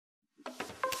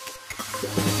Hello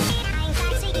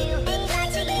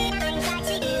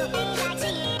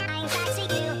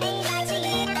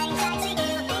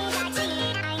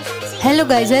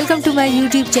guys, welcome to my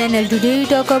YouTube channel. Today we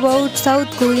talk about South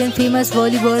Korean famous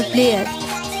volleyball player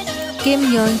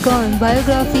Yeon Koung,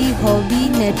 biography, hobby,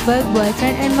 network,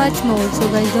 boyfriend and much more. So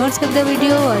guys, don't skip the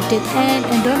video till end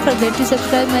and don't forget to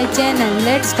subscribe my channel.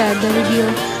 Let's start the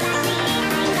video.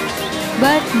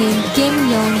 Birth name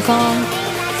Yeon Koung.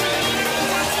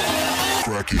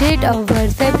 Date of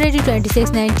birth February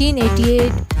 26,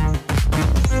 1988.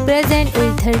 Present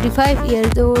age 35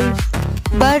 years old.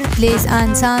 Birthplace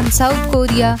Ansan, South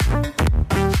Korea.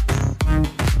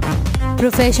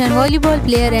 Profession volleyball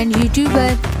player and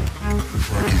YouTuber.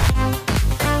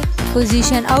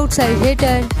 Position outside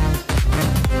hitter.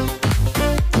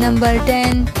 Number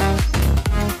 10.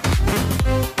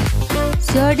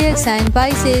 Zodiac sign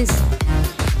Pisces.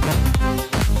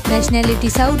 Nationality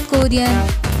South Korean.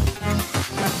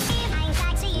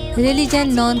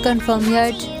 Religion non-confirmed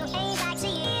yet.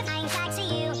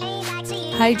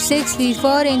 Height 6 feet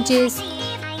 4 inches.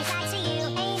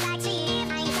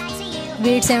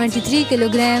 Weight 73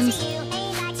 kilograms.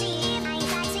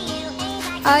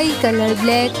 Eye color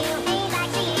black.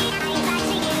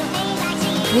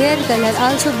 Hair color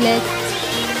also black.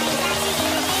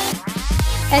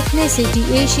 Ethnicity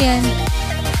Asian.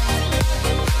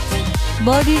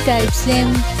 Body type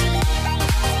slim.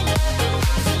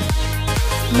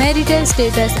 Marital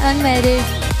status unmarried.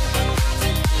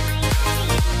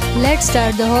 Let's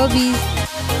start the hobbies.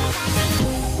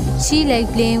 She likes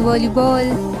playing volleyball.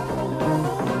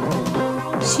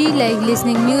 She likes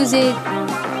listening music.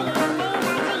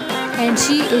 And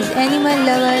she is animal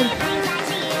lover.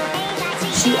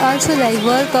 She also likes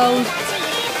workout.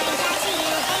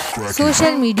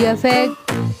 Social media fact.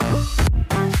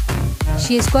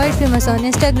 She is quite famous on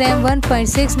Instagram,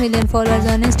 1.6 million followers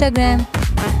on Instagram.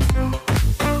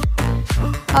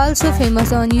 Also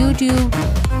famous on YouTube.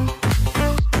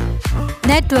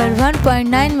 Net worth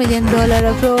 $1.9 million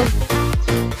approved.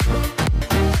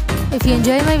 If you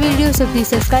enjoy my video, so please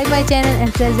subscribe my channel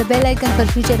and press the bell icon for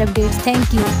future updates.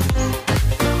 Thank you.